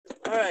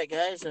All right,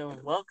 guys,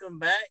 and welcome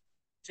back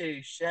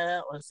to Shout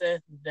Out with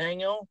Seth and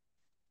Daniel.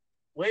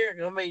 We're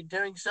going to be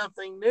doing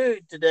something new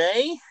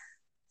today,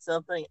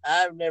 something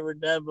I've never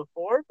done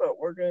before, but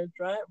we're going to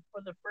try it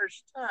for the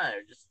first time,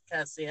 just to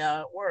kind of see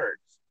how it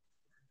works.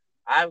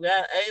 I've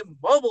got a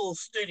mobile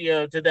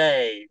studio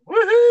today.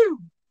 Woohoo!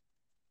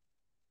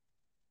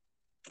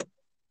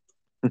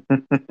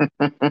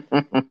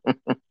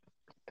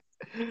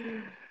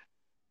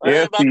 What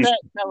Yes, about that,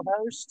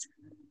 co-host?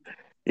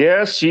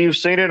 yes, you've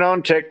seen it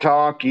on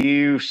TikTok,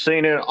 you've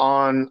seen it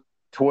on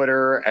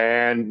Twitter,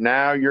 and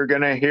now you're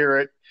going to hear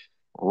it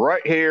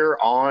right here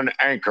on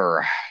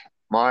Anchor.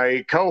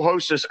 My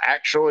co-host is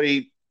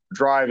actually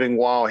driving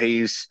while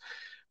he's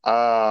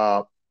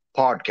uh,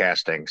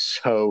 podcasting,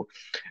 so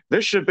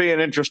this should be an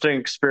interesting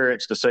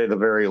experience to say the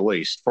very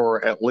least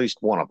for at least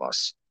one of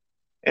us.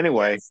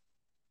 Anyway, Yes.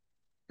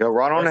 go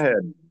right on Let's,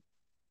 ahead.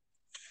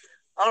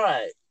 all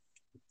right.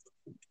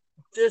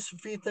 Just a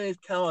few things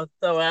kind of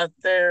throw out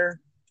there.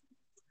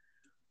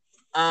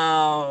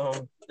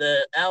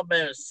 The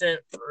Alabama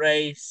Senate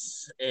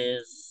race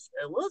it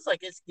looks like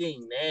it's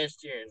getting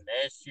nastier and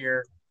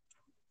nastier.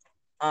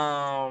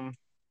 Um,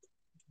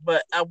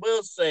 but I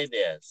will say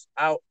this: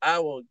 I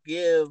will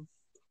give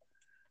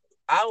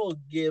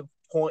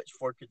points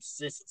for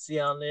consistency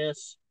on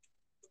this.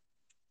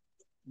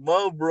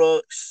 Mo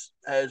Brooks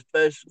has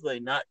basically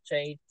not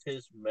changed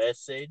his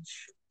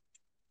message.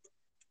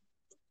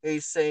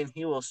 He's saying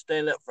he will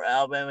stand up for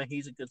Alabama.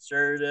 He's a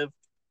conservative.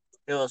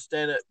 He will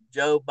stand up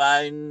Joe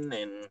Biden,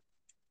 and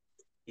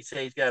he said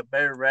he's got a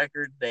better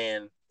record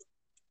than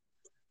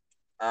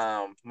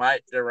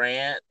Mike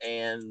Durant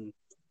and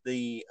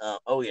Katie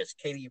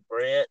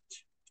Brett,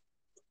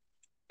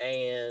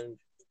 and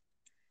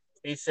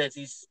he says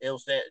he'll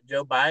stand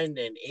Joe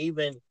Biden, and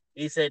even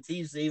he said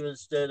he's even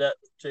stood up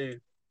to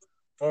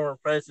former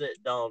President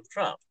Donald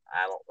Trump.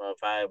 I don't know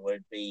if I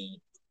would be,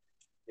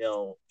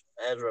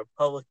 as a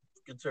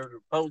conservative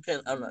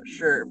Republican, I'm not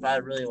sure if I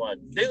really want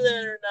to do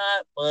that or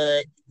not,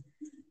 but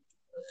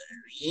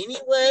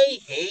anyway,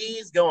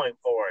 he's going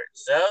for it.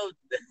 So,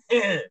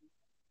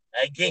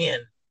 again,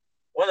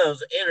 one of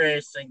those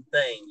interesting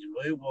things.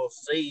 We will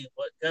see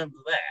what comes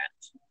of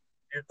that.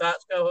 Your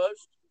thoughts,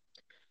 co-host?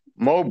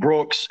 Mo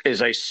Brooks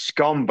is a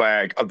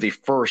scumbag of the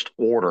first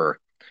order.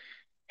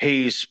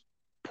 He's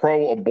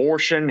pro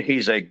abortion.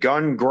 He's a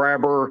gun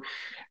grabber.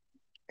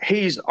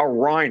 He's a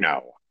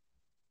rhino.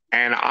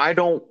 And I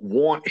don't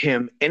want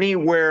him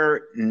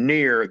anywhere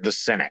near the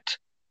Senate.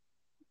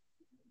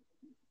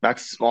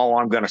 That's all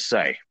I'm going to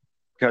say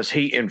because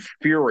he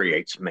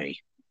infuriates me.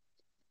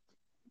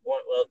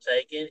 Point well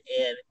taken.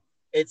 And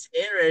it's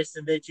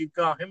interesting that you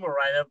call him a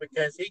rhino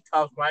because he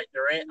calls Mike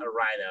Durant a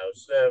rhino.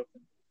 So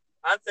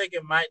I'm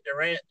thinking Mike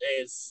Durant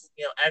is,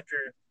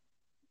 after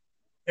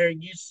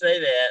hearing you say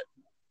that,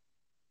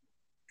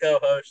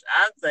 co-host,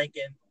 I'm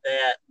thinking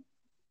that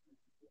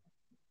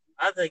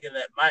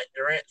Mike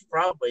Durant's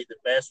probably the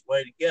best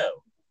way to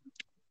go.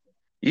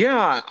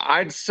 Yeah,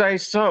 I'd say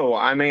so.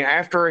 I mean,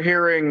 after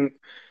hearing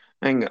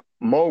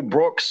Mo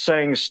Brooks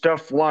saying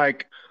stuff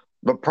like,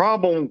 the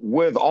problem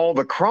with all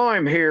the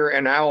crime here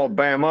in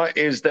Alabama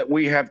is that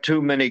we have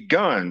too many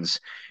guns.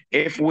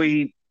 If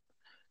we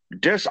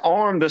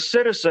disarm the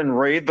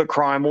citizenry, the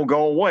crime will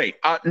go away.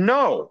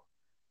 No.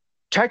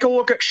 Take a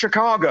look at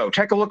Chicago.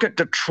 Take a look at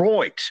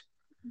Detroit.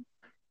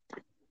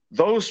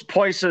 Those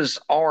places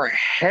are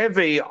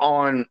heavy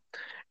on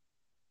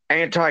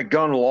anti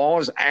gun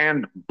laws,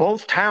 and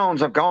both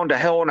towns have gone to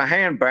hell in a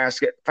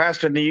handbasket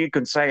faster than you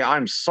can say,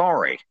 I'm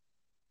sorry.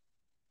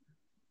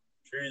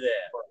 True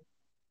that.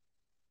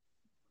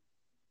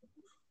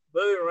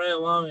 Moving right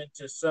along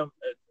into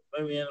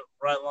moving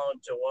right along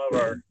to one of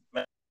our.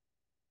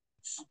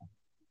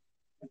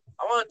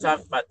 I want to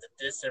talk about the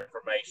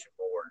Disinformation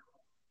Board.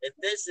 If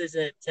this is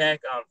an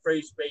attack on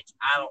free speech,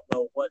 I don't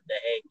know what the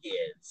heck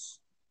is.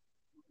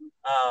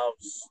 Um,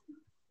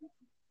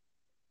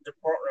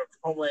 Department of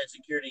Homeland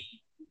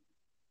Security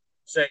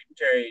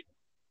Secretary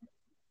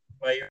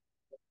Mayor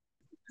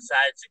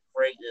decides to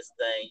create this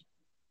thing,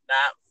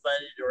 not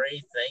funded or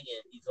anything,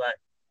 and he's like,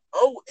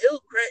 "Oh,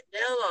 it'll crack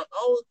down on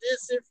all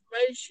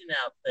disinformation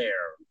out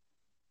there."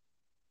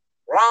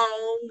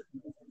 Wrong.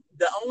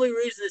 The only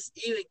reason this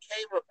even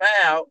came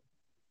about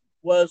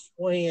was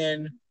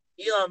when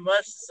Elon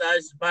Musk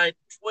decided to buy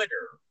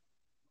Twitter.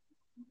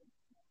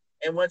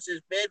 And once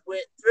his bid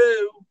went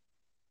through,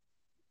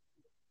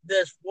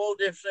 this World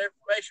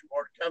Disinformation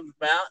Board comes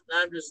about, and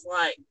I'm just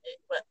like,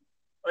 but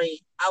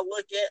I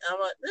look at it, I'm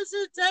like, this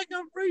is an attack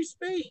on free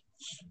speech.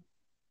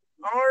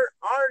 Our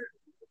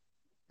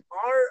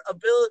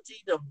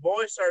ability to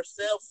voice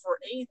ourselves for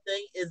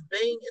anything is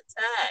being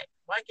attacked.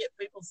 Why can't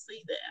people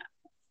see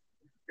that?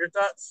 Your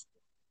thoughts,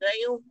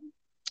 Daniel?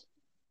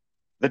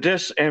 The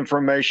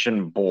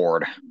Disinformation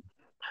Board.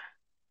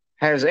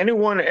 Has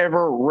anyone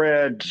ever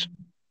read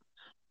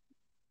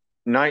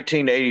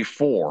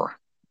 1984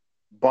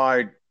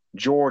 by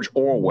George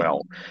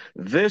Orwell?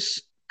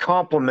 This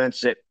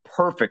complements it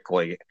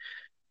perfectly.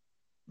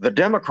 The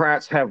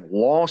Democrats have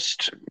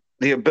lost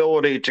the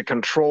ability to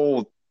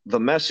control the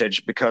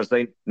message because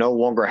they no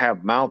longer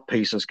have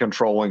mouthpieces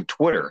controlling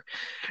Twitter.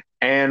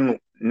 And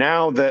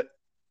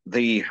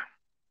the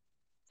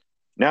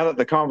now that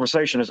the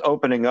conversation is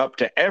opening up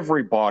to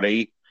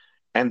everybody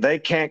and they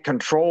can't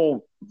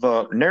control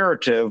the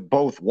narrative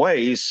both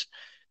ways,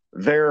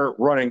 they're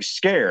running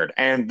scared.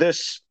 And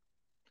this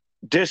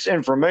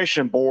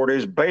disinformation board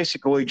is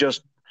basically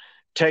just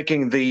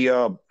taking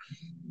the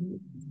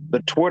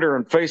Twitter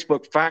and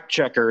Facebook fact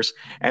checkers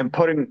and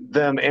putting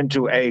them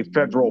into a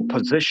federal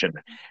position.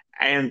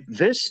 And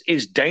this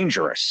is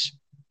dangerous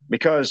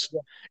because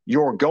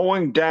you're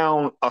going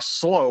down a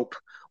slope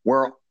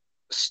where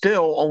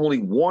still only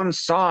one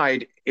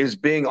side is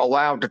being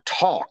allowed to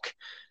talk.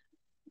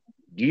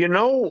 Do you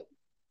know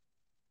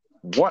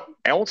what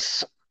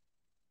else?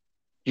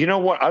 You know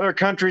what other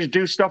countries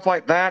do stuff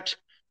like that?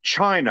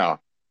 China,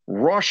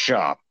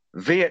 Russia,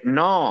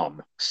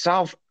 Vietnam,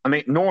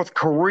 North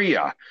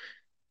Korea.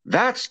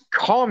 That's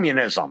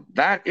communism.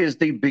 That is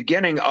the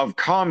beginning of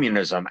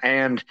communism.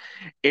 And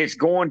it's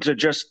going to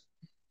just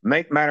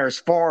make matters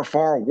far,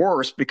 far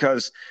worse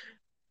because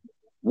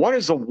what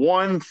is the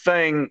one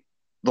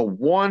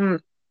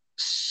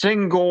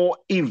single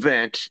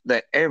event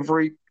that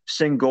every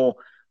single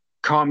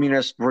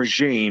communist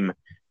regime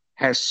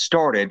has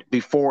started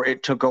before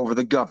it took over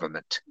the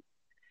government?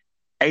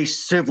 A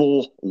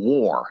civil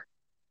war.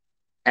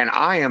 And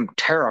I am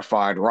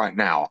terrified right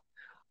now.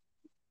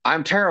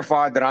 I'm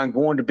terrified that I'm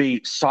going to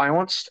be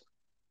silenced.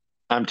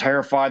 I'm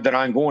terrified that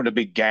I'm going to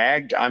be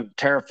gagged. I'm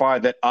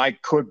terrified that I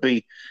could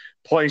be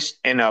placed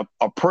in a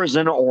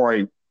prison or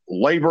a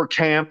labor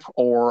camp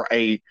or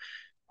a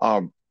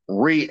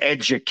re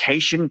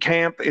education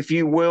camp, if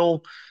you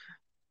will.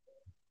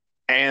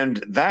 And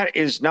that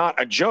is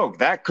not a joke.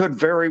 That could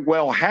very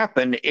well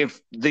happen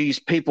if these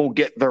people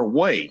get their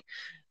way.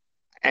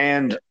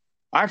 And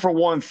I, for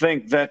one,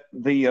 think that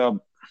the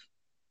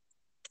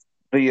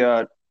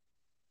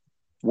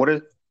what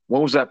is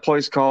what was that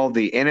place called?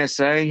 The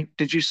NSA?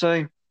 Did you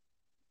say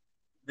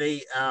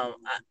The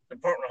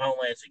Department of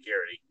Homeland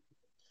Security.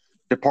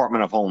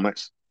 Department of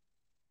Homeland?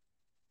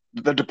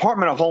 The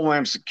Department of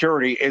Homeland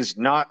Security is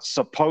not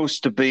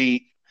supposed to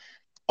be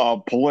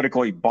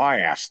politically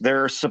biased.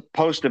 They're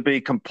supposed to be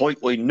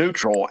completely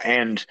neutral.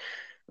 And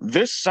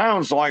this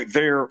sounds like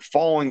they're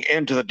falling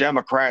into the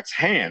Democrats'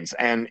 hands.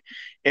 And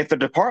if the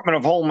Department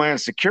of Homeland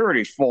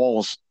Security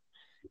falls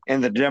in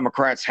the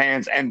Democrats'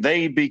 hands and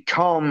they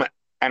become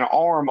an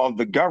arm of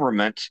the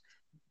government,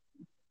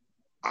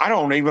 I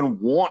don't even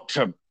want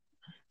to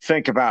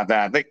think about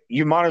that.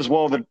 You might as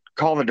well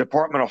call the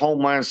Department of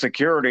Homeland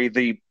Security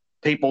the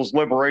People's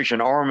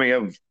Liberation Army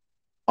of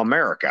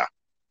America.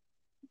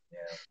 Yeah.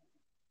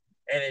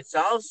 And it's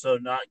also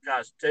not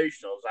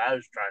constitutional, as I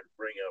was trying to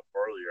bring up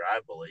earlier, I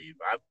believe.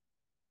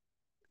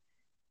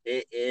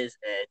 It is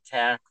an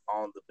attack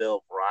on the Bill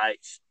of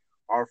Rights.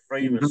 Our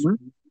freedom of Mm-hmm.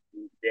 speech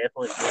is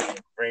definitely being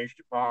infringed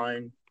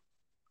upon.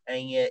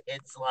 And yet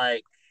it's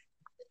like,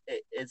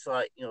 it's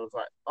like,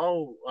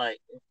 oh, like,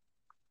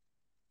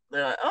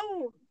 they're like,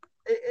 oh,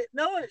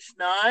 no, it's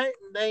not.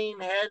 And they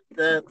had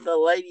the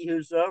lady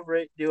who's over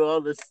it do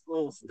all this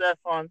little stuff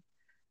on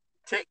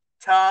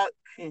TikTok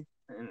and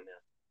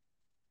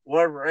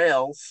whatever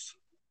else,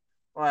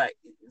 like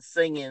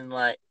singing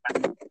like,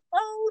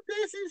 "Oh,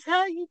 this is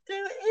how you do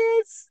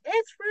it."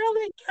 It's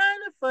really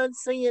kind of fun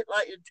singing it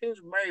like the tunes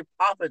of Mary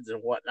Poppins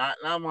and whatnot.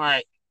 And I'm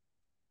like,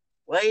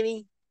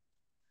 lady,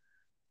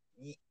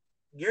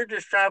 you're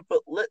just trying to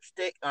put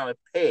lipstick on a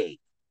pig.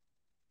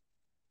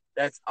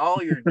 That's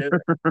all you're doing.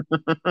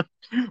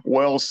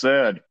 Well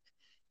said.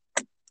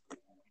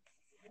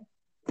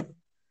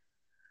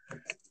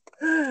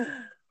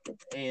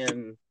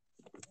 And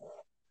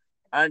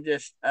I'm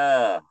just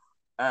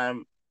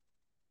um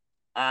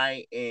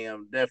I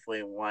am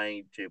definitely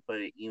wanting to put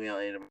an email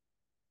in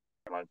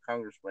my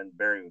Congressman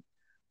Barry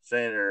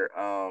Senator,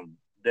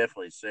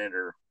 definitely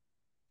Senator,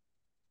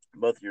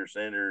 both your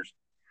senators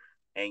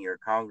and your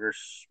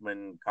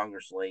congressman,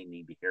 congress lady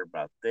need to hear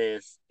about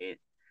this.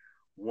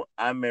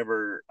 I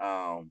remember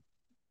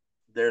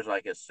there's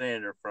like a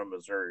senator from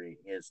Missouri.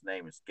 His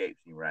name escapes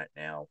me right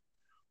now,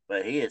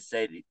 but he has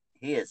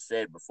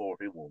said before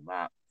he will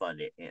not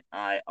fund it, and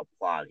I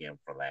applaud him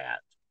for that.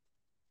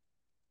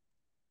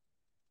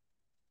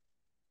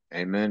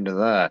 Amen to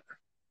that.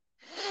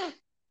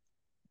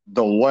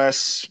 The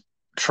less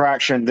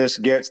traction this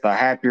gets, the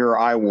happier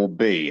I will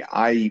be.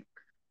 I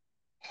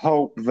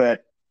hope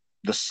that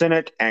the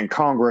Senate and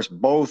Congress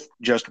both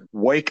just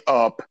wake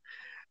up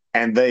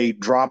and they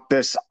drop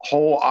this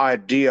whole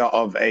idea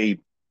of a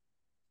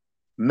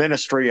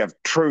ministry of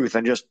truth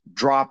and just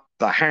drop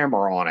the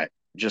hammer on it.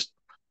 Just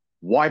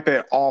wipe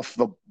it off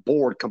the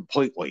board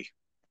completely.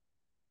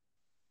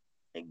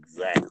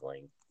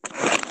 Exactly.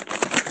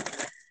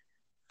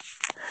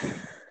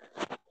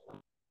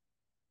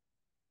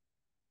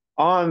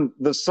 On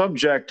the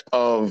subject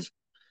of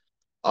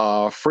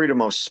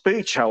freedom of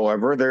speech,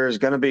 however, there's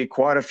going to be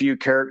quite a few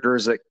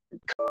characters that.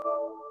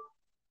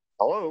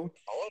 Hello.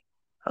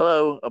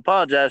 Hello.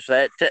 Apologize for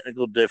that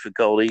technical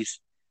difficulties.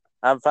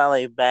 I'm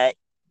finally back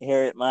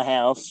here at my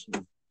house.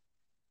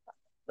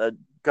 the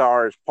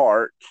car is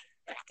parked.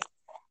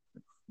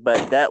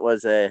 But that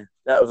was a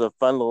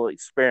fun little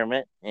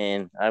experiment,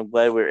 and I'm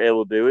glad we were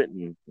able to do it,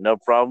 and no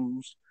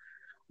problems,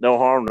 no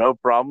harm, no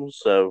problems.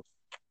 So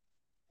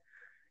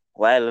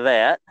glad of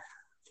that.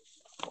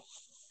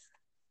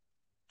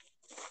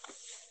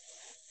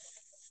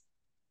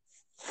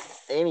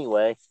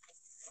 Anyway,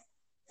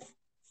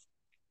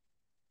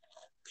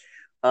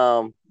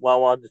 what I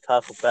wanted to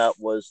talk about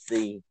was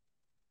the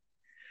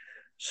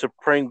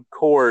Supreme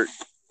Court.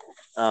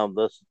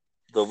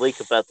 The leak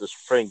about the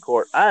Supreme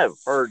Court. I have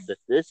heard that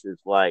this is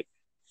like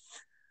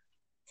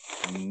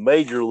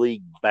major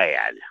league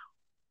bad,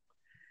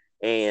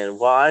 and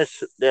while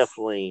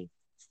definitely,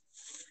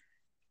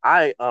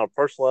 I on a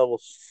personal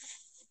level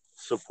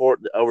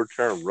support the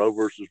overturn of Roe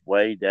versus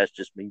Wade. That's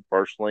just me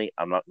personally.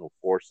 I'm not going to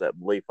force that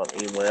belief on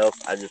anyone else.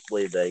 I just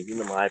believe that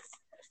human life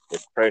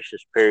is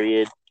precious.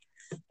 Period,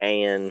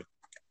 and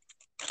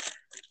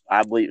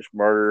I believe it's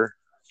murder,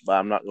 but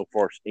I'm not going to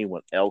force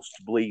anyone else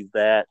to believe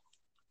that.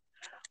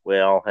 We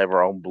all have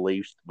our own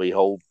beliefs to be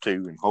hold to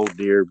and hold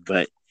dear,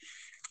 but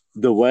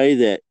the way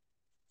that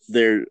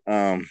they're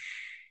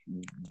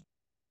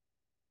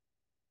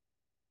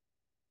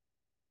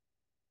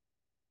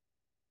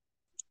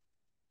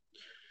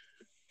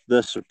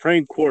the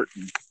Supreme Court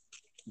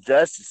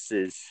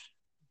justices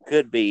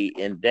could be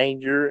in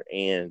danger,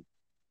 and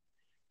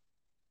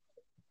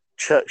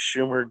Chuck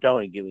Schumer,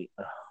 don't even give me,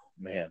 oh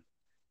man,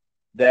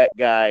 that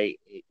guy,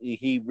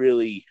 he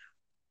really,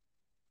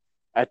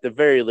 at the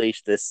very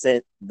least, the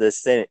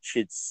Senate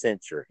should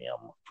censor him.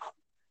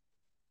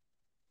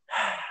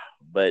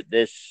 But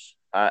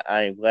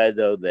I am glad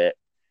though that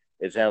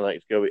it sounds like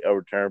it's going to be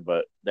overturned.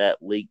 But that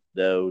leak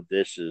though,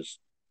 this is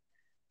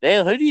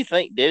damn. Who do you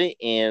think did it,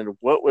 and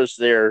what do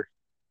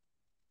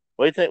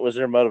you think was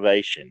their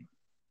motivation?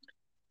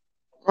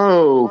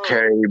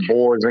 Okay,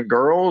 boys and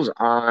girls,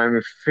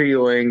 I'm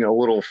feeling a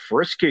little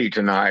frisky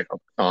tonight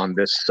on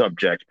this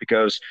subject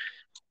because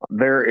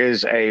there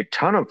is a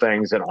ton of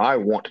things that I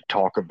want to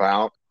talk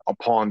about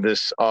upon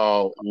this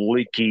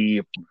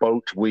leaky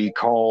boat we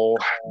call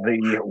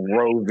the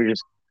Roe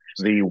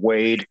v.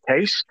 Wade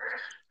case.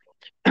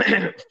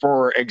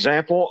 For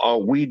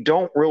example, we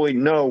don't really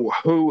know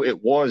who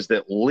it was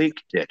that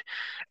leaked it.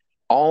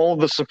 All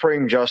the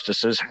Supreme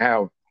Justices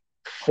have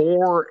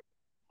four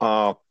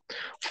uh,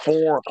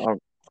 four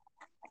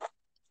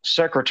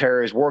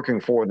secretaries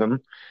working for them.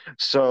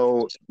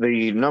 So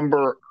the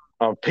number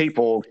of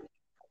people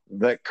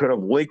that could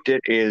have leaked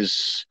it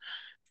is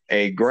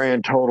a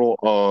grand total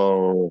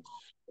of,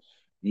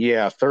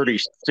 yeah,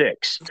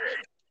 36.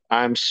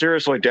 I'm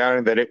seriously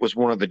doubting that it was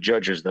one of the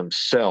judges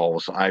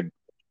themselves.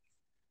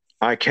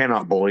 I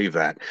cannot believe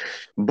that.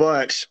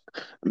 But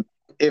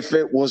if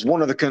it was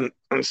one of the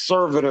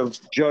conservative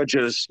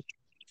judges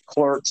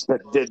clerks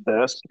that did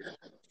this,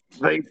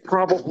 they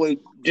probably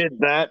did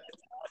that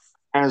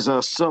as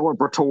a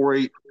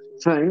celebratory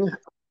thing,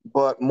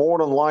 but more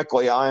than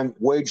likely, I'm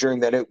wagering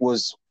that it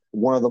was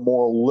one of the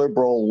more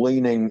liberal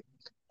leaning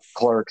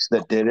clerks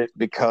that did it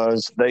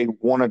because they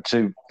wanted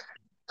to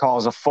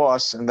cause a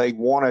fuss and they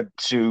wanted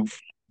to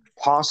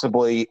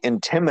possibly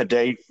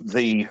intimidate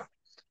the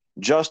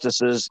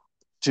justices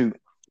to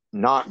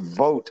not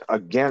vote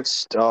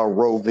against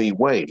Roe v.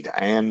 Wade.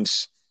 And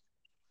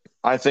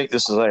I think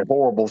this is a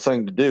horrible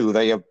thing to do.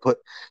 They have put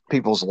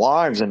people's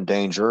lives in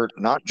danger,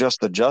 not just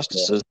the Yeah.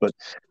 justices, but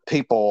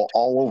people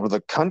all over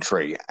the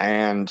country.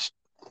 And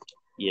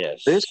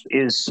this Yes.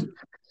 is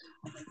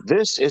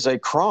this is a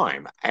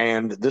crime,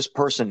 and this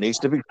person needs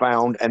to be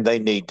found, and they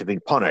need to be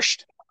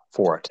punished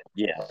for it.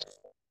 Yes.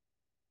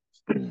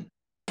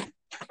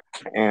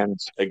 And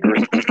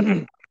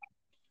Agree.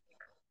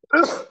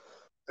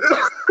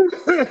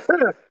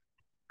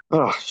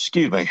 oh,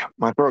 excuse me,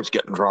 my throat's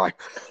getting dry.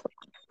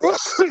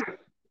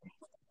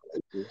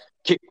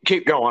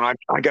 Keep going.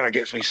 I gotta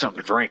get me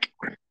something to drink.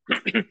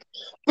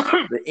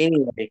 But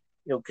anyway,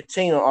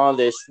 continue on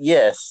this.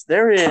 Yes,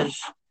 there is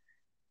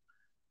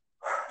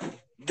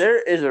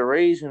a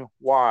reason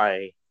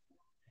why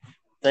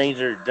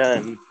things are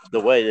done the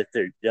way that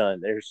they're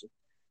done.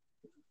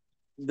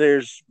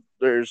 There's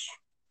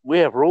we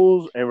have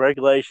rules and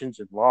regulations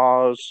and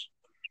laws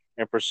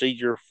and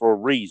procedure for a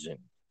reason,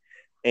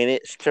 and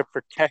it's to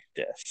protect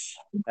us.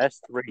 That's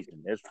the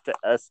reason. It's to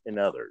us and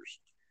others.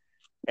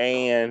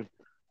 And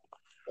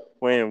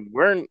when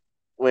we're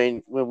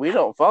when we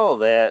don't follow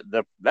that,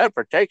 that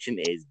protection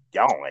is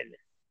gone,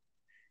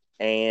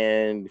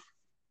 and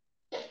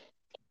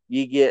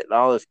you get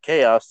all this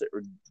chaos that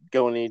we're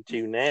going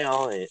into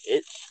now, and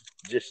it's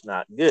just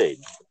not good.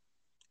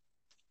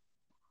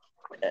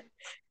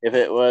 If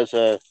it was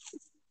a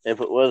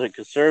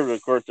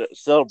conservative court that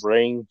was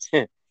celebrating,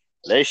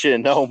 they should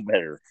have known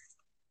better.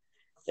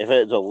 If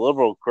it's a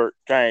liberal court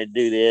trying to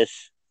do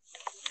this,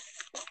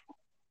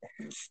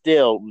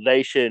 still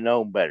they should have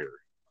known better.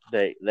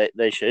 They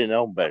should have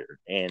known better.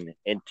 And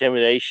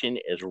intimidation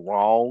is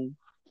wrong,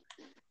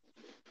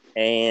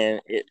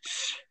 and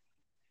it's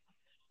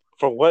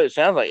from what it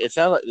sounds like. It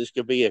sounds like this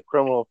could be a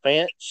criminal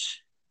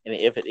offense, and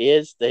if it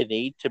is, they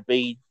need to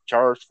be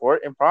charged for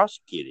it and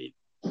prosecuted.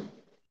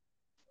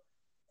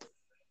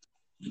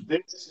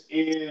 This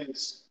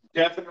is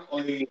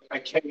definitely a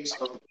case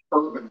of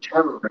urban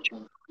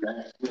terrorism.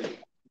 That's me.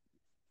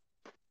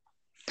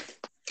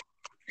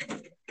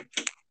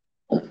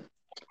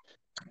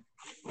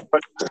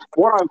 But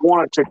what I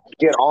wanted to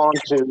get on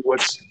to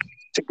was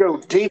to go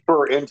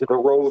deeper into the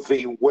Roe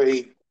v.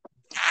 Wade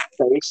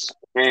case.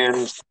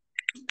 And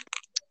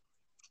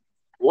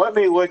let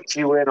me let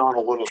you in on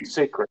a little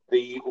secret.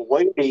 The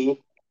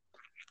lady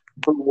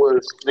who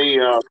was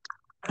the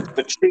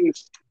chief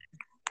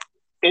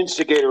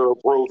instigator of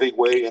Roe v.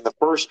 Wade in the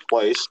first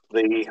place,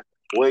 the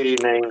lady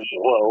named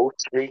Roe,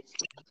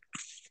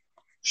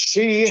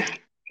 she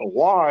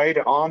lied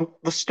on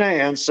the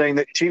stand saying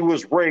that she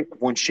was raped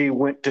when she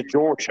went to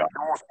Georgia.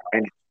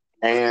 And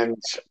and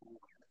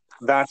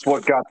that's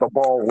what got the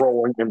ball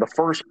rolling in the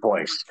first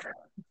place.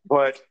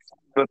 But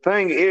the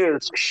thing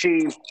is,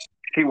 she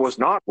was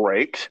not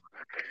raped.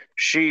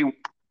 She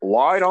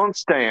lied on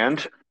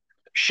stand.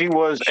 She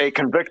was a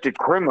convicted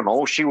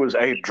criminal. She was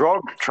a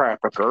drug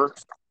trafficker.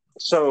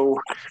 So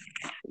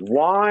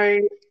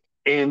why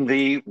in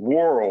the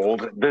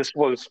world this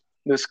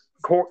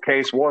court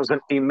case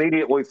wasn't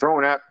immediately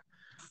thrown out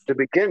to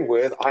begin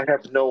with, I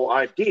have no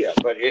idea.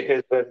 But it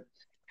has been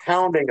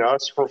hounding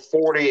us for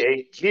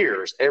 48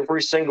 years.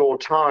 Every single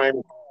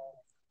time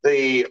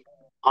the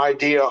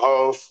idea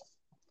of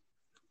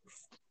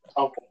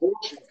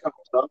abortion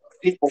comes up,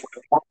 people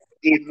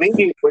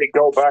immediately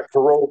go back to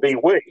Roe v.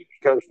 Wade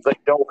because they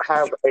don't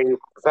have a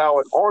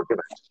valid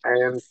argument.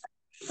 And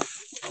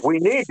we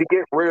need to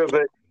get rid of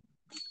it,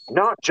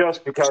 not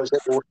just because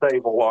it will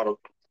save a lot of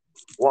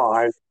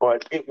lives,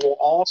 but it will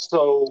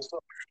also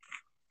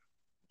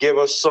give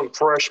us some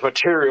fresh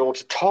material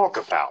to talk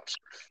about.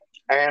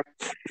 And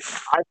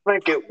I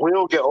think it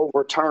will get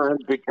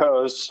overturned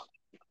because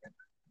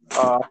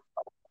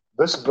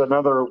this is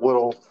another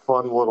little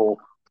fun little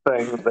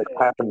thing that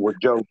happened with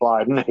Joe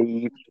Biden.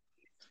 He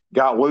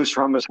got loose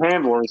from his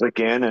handlers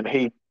again, and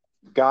he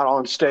got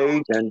on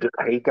stage and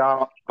he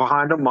got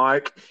behind a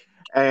mic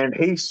and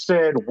he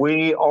said,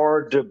 "We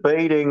are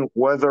debating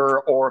whether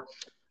or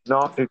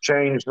not to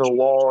change the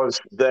laws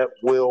that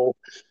will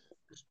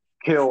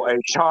kill a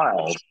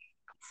child."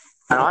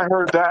 And I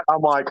heard that.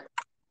 I'm like,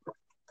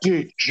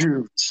 "Did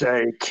you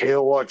say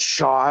kill a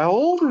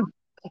child?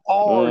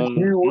 Are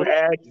you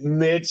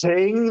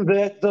admitting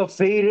that the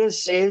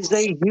fetus is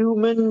a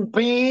human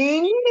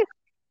being?"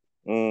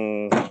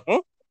 Mm-hmm.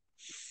 Oh,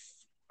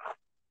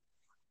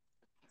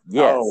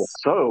 Yes,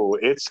 so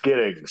it's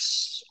getting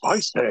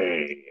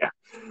spicy.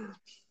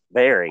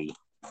 very.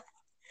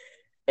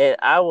 And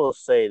I will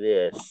say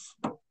this,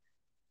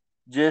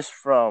 just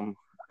from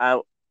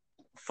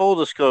full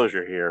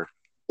disclosure here,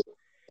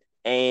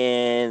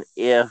 and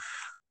if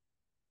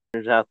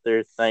out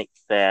there think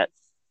that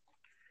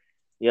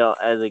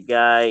as a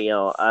guy,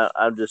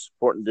 I'm just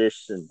supporting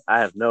this, and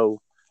I don't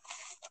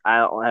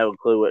have a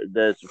clue what it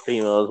does to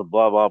females, and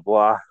blah blah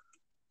blah.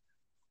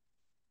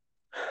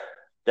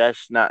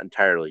 That's not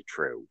entirely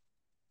true.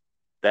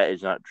 That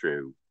is not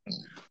true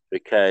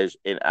because,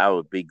 and I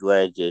would be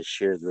glad to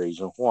share the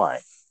reason why.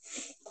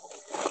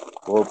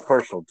 A little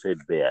personal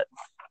tidbit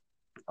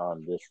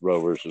on this Roe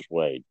versus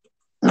Wade.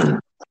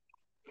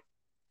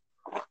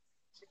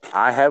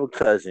 I have a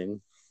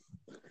cousin.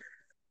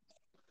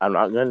 I'm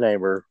not going to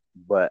name her,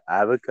 but I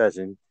have a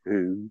cousin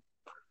who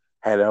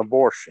had an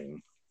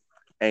abortion,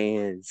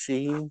 and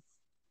she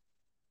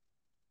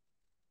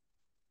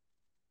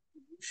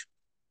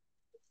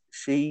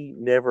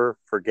never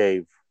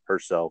forgave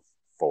herself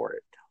for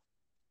it,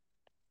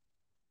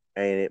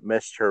 and it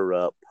messed her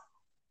up,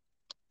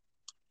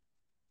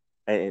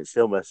 and it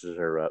still messes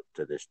her up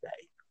to this day.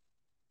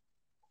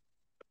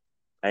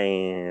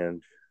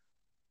 And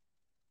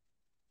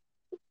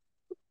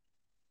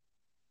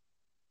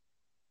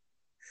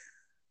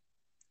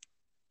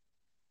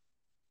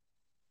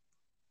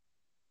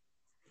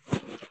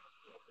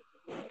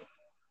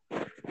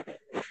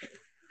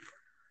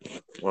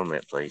one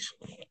minute, please.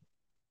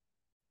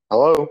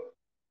 Hello?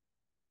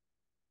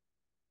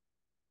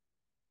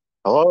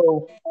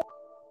 Hello?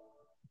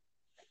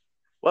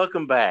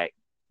 Welcome back.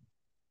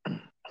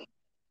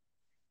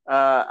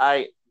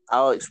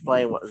 I'll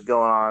explain what was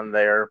going on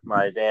there.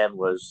 My dad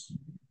was,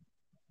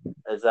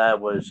 as I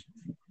was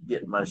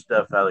getting my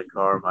stuff out of the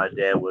car, my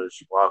dad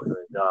was walking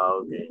the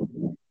dog,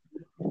 and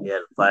he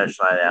had a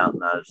flashlight out,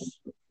 and I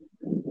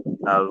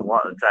was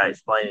wanting to try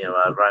explaining him.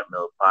 I was right in the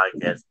middle of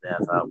the podcast, and I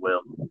thought,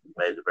 well,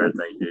 maybe the better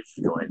thing to do is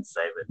just go ahead and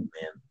save it, and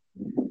then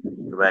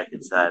go back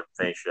inside and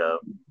finish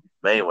up.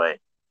 But anyway,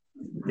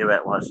 get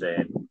back to what I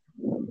said.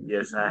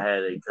 Yes, I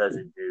had a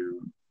cousin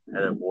who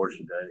had an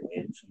abortion done,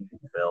 and she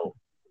felt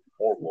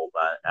horrible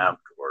about it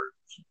afterwards.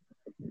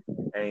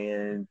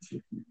 And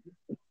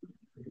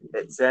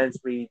it saddens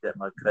me that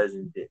my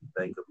cousin didn't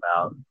think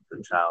about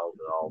the child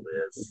and all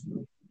this.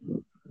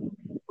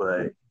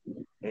 But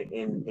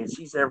and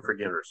she's never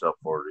forgiven herself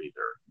for it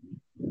either.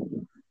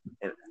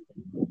 And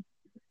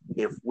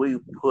if we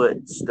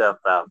put stuff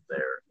out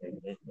there,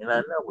 and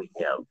I know we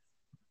have,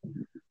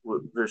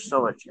 there's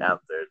so much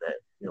out there that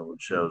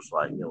shows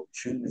like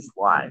choose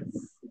life.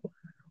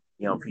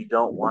 if you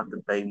don't want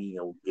the baby,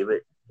 give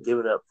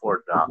it up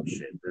for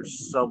adoption.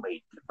 There's so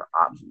many different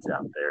options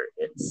out there.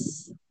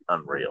 It's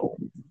unreal.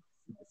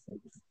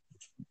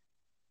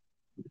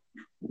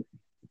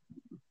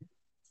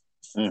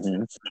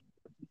 Mm-hmm.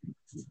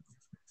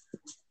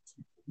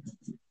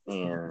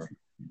 And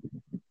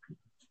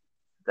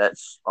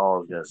that's all I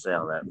was going to say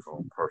on that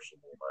from a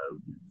personal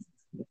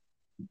note.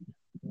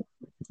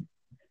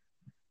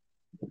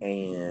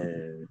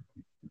 And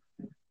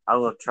I'm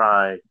going to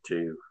try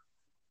to,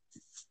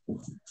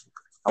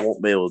 I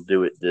won't be able to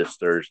do it this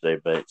Thursday,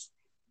 but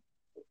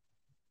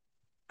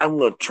I'm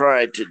going to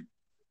try to,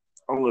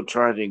 I'm going to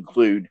try to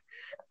include,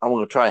 I'm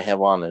going to try to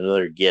have on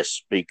another guest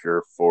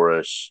speaker for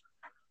us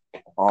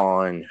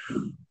on,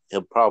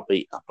 I'll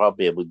probably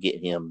be able to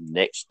get him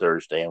next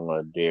Thursday. I'm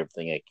going to do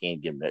everything I can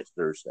to get him next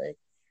Thursday.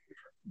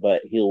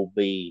 But he'll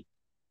be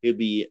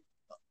introduced.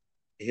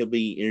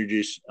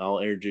 I'll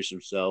introduce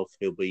himself.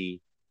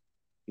 He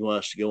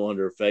wants to go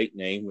under a fake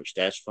name, which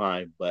that's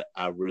fine. But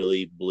I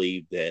really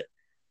believe that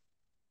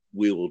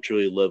we will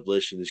truly love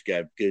listening to this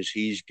guy because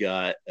he's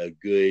got a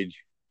good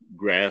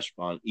grasp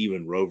on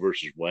even Roe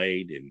versus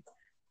Wade and a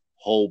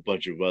whole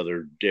bunch of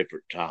other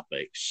different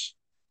topics.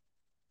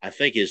 I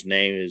think his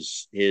name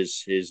is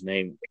his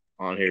name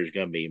on here is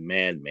going to be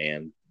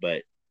Madman,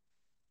 but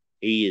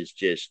he is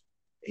just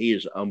he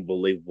is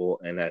unbelievable,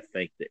 and I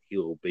think that he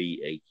will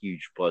be a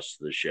huge plus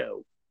to the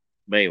show.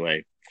 But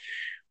anyway,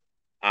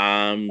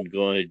 I'm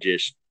going to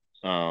just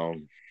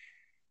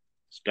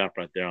stop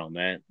right there on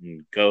that.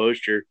 And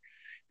co-host, your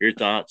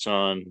thoughts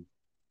on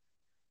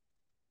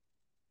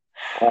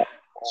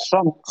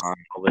Some on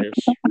all this?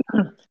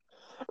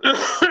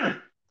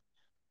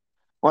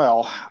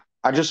 Well,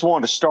 I just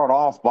want to start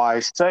off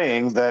by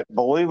saying that,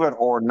 believe it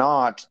or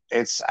not,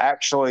 it's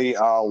actually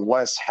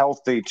less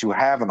healthy to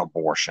have an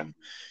abortion.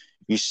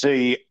 You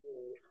see,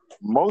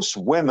 most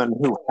women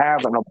who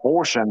have an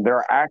abortion,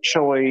 they're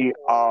actually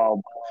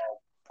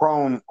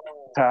prone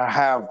to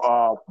have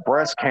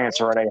breast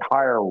cancer at a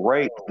higher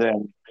rate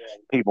than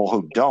people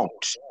who don't.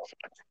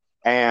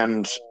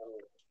 And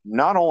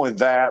not only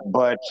that,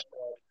 but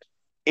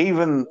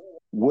even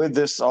with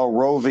this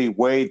Roe v.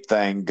 Wade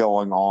thing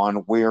going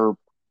on,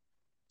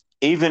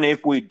 even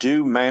if we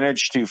do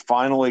manage to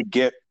finally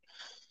get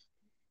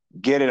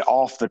it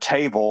off the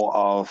table,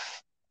 of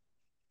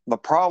the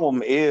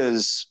problem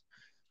is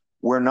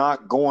we're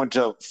not going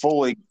to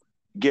fully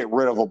get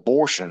rid of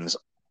abortions.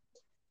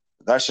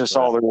 That's just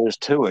all Right. there is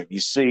to it. You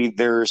see,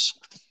 there's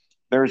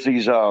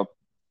these what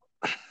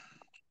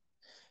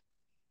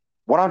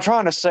I'm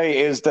trying to say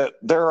is that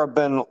there have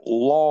been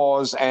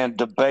laws and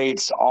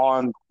debates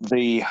on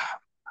the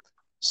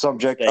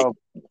subject State. of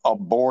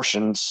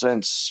abortion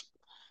since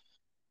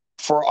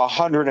for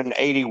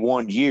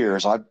 181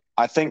 years.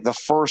 I think the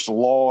first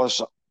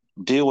laws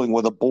dealing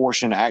with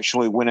abortion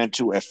actually went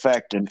into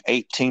effect in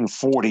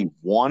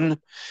 1841.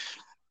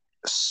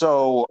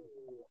 So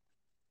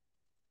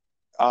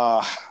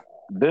uh,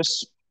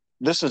 this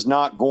this is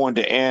not going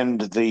to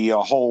end the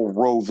whole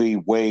Roe v.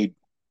 Wade.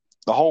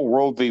 The whole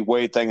Roe v.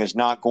 Wade thing is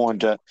not going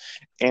to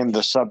end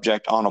the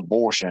subject on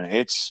abortion.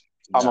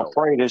 I'm No.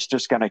 afraid it's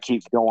just going to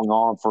keep going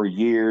on for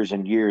years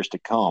and years to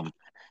come,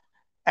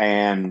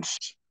 and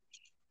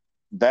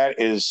that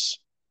is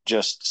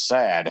just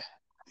sad,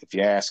 if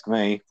you ask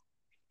me.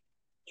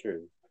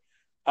 True.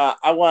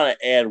 I want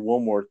to add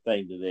one more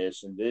thing to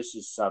this, and this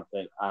is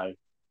something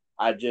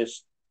I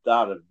just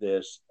thought of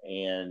this,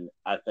 and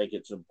I think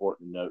it's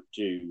important to note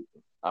too.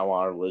 I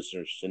want our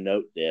listeners to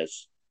note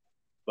this,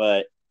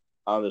 but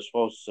on this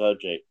whole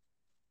subject,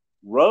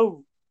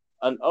 Roe,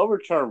 an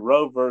overturned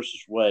Roe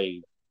versus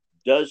Wade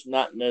does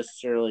not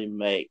necessarily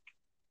make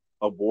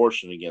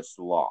abortion against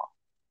the law.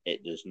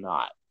 It does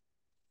not.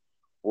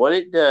 What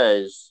it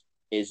does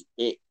is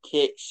it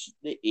kicks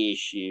the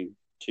issue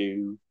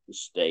to the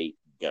state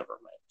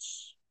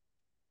governments.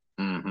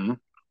 Mm-hmm.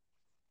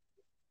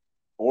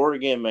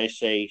 Oregon may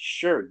say,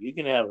 sure, you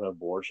can have an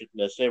abortion.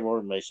 The state of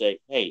Oregon may say,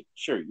 hey,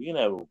 sure, you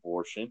can have an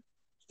abortion.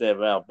 Instead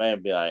of Alabama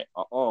be like,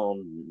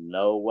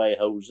 no way,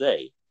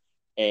 Jose.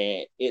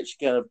 And it's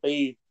going to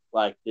be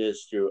like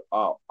this through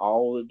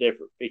all the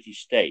different 50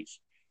 states.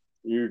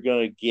 You're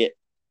going to get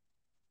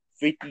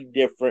 50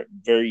 different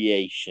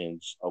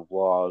variations of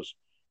laws,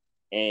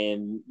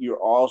 and you're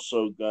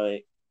also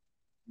going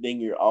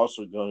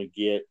to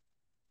get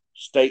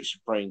state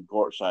Supreme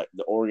Courts like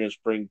the Oregon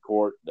Supreme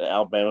Court, the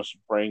Alabama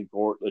Supreme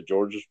Court, the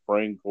Georgia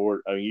Supreme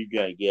Court. I mean,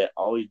 you're going to get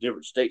all these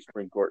different state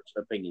Supreme Court's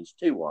opinions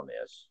too on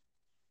this.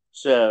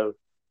 So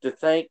to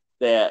think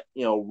that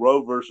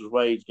Roe versus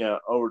Wade is going to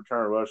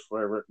overturn Roe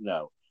forever,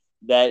 no,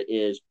 that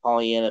is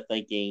Pollyanna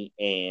thinking,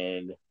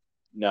 and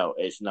no,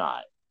 it's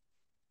not.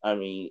 I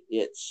mean,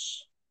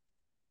 it's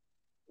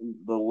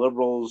the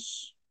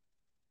liberals.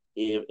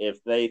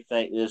 If they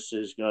think this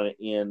is going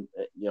to end,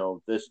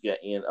 this is going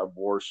to end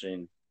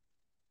abortion,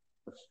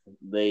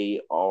 they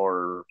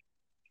are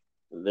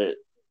they're,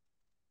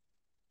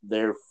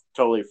 they're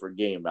totally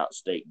forgetting about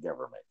state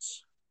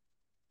governments.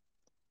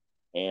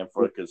 And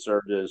for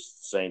conservatives,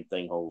 the same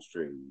thing holds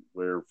true.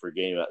 We're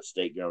forgetting about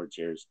state governments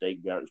here.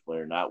 State governments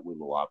are not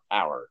with a lot of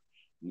power.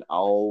 And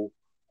all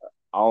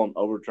an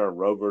overturn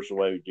Roe versus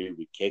Wade would do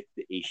would kick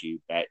the issue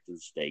back to the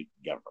state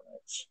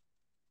governments.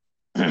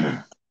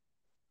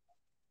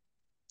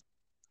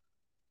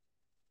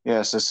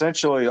 Yes,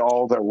 essentially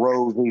all that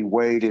Roe v.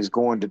 Wade is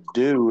going to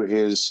do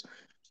is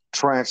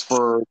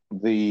transfer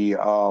the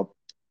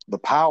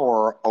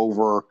power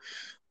over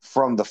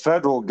from the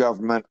federal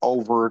government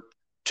over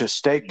to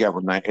state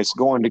government. It's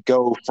going to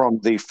go from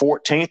the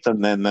 14th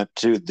Amendment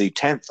to the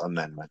 10th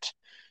Amendment.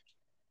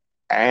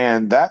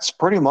 And that's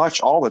pretty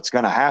much all that's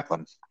going to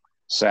happen,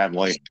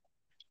 sadly.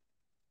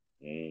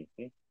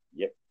 Mm-hmm.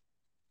 Yep.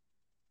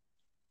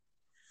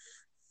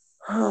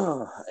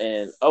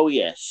 And oh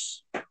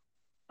yes,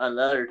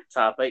 another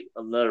topic,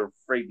 another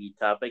freebie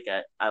topic.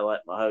 I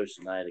let my host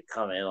and I to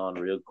comment on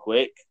real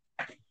quick.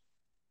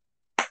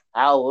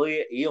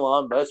 Hallelujah!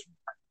 Elon Musk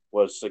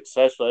was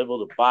successfully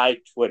able to buy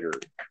Twitter.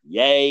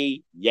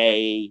 Yay!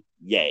 Yay!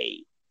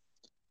 Yay!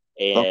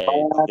 The And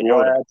bad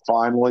lad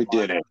finally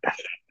did it.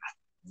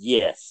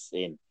 yes,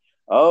 and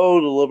oh,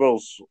 the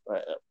liberals,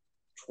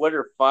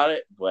 Twitter fought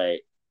it, but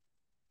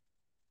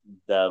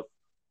the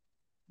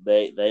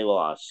they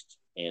lost,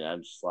 and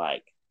I'm just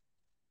like,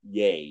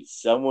 yay!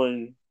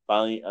 Someone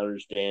finally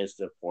understands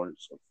the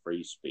importance of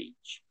free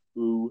speech.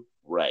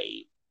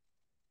 Hooray!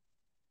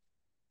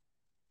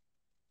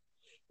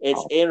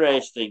 It's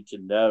interesting to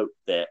note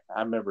that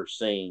I remember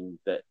seeing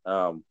that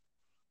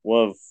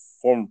one of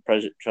former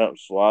President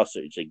Trump's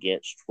lawsuits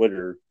against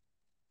Twitter,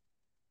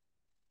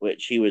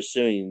 which he was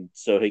suing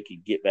so he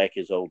could get back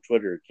his old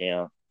Twitter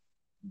account,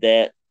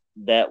 that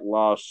that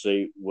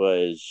lawsuit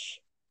was,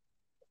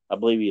 I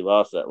believe he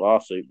lost that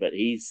lawsuit, but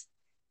he's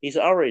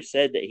already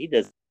said that he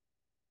doesn't.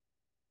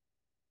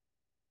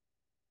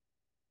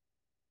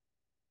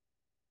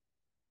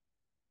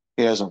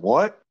 He hasn't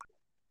what?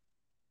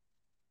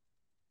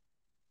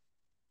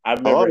 I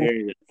remember Hello?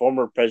 hearing that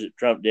former President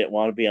Trump didn't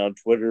want to be on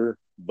Twitter,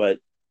 but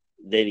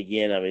then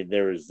again, I mean,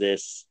 there was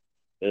there's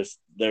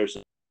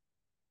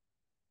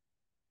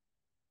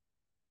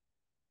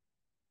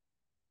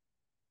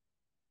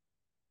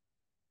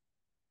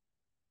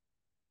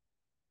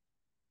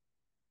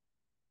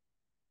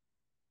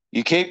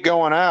You keep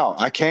going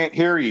out. I can't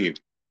hear you.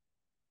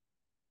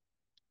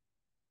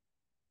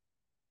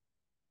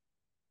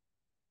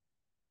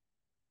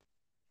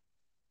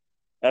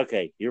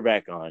 okay. You're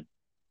back on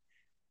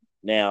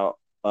now.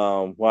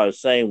 What I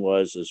was saying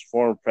was, is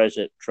former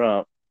President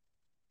Trump,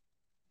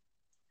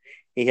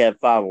 he had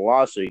filed a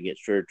lawsuit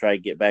against Twitter to try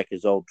to get back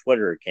his old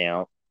Twitter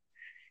account,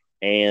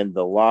 and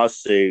the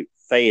lawsuit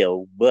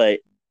failed.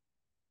 But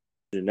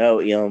you know,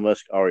 Elon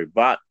Musk already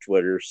bought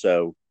Twitter,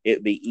 so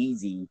it'd be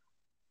easy.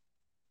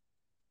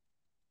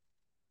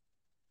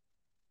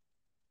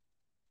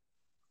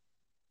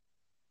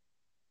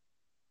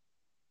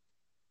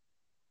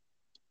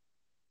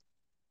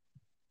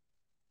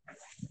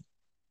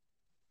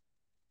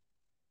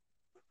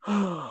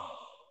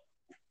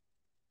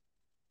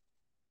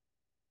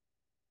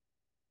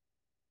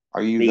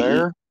 Are you be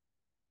there?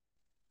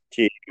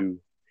 to it'd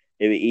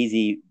be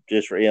easy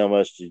just for Elon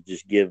Musk to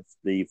just give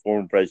the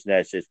former president of the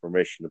United States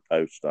permission to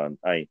post on.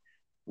 I mean,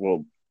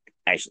 well,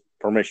 actually,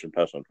 permission to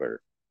post on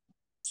Twitter.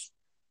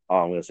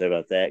 All I'm going to say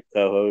about that,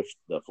 co-host,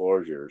 the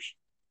floor is yours.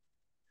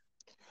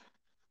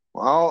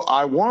 Well,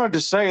 I wanted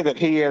to say that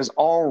he has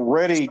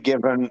already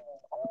given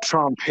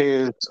Trump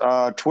his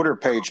Twitter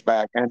page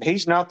back, and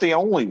he's not the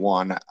only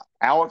one.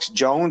 Alex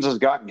Jones has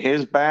gotten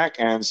his back,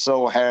 and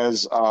so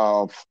has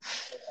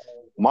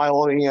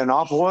Milo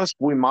Yiannopoulos.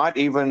 We might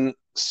even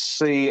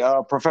see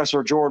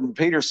Professor Jordan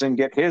Peterson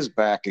get his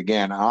back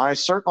again. I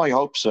certainly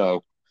hope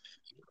so.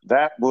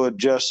 That would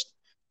just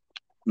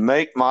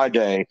make my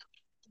day.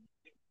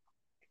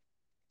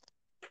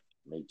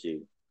 Me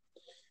too.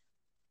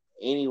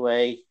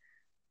 Anyway,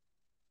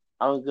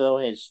 I'm going to go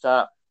ahead and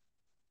stop.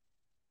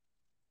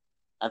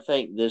 I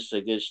think this is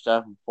a good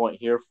stopping point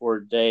here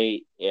for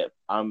today. If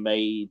I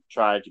may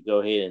try to go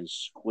ahead and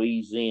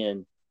squeeze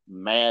in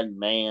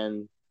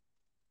Madman,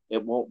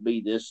 it won't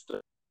be this.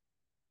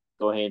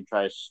 Go ahead and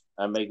try.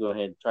 I may go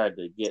ahead and try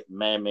to get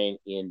Madman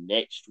in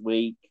next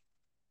week.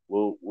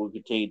 We'll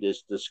continue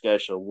this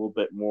discussion a little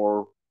bit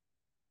more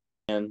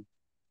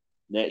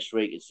next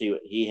week and see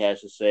what he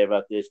has to say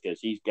about this, because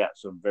he's got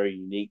some very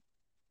unique.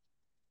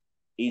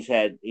 He's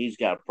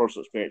got a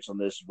personal experience on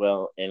this as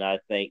well, and I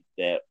think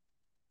that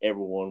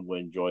everyone will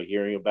enjoy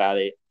hearing about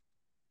it.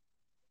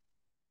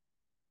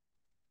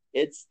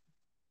 It's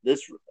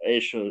this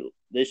issue.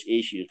 This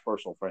issue is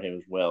personal for him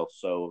as well.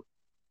 So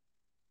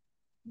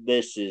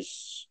this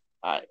is,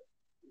 I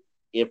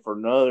if for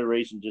no other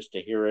reason, just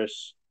to hear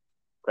us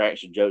crack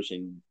some jokes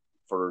and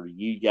for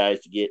you guys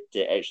to get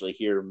to actually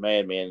hear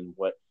Madman and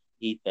what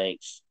he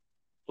thinks,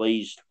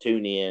 please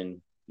tune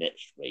in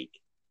next week.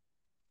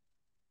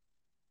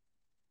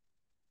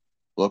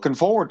 Looking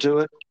forward to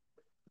it.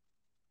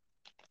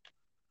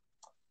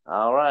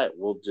 All right,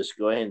 we'll just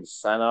go ahead and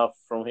sign off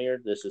from here.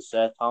 This is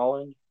Seth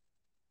Holland.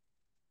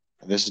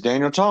 This is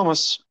Daniel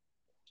Thomas.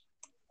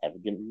 Have a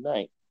good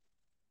night.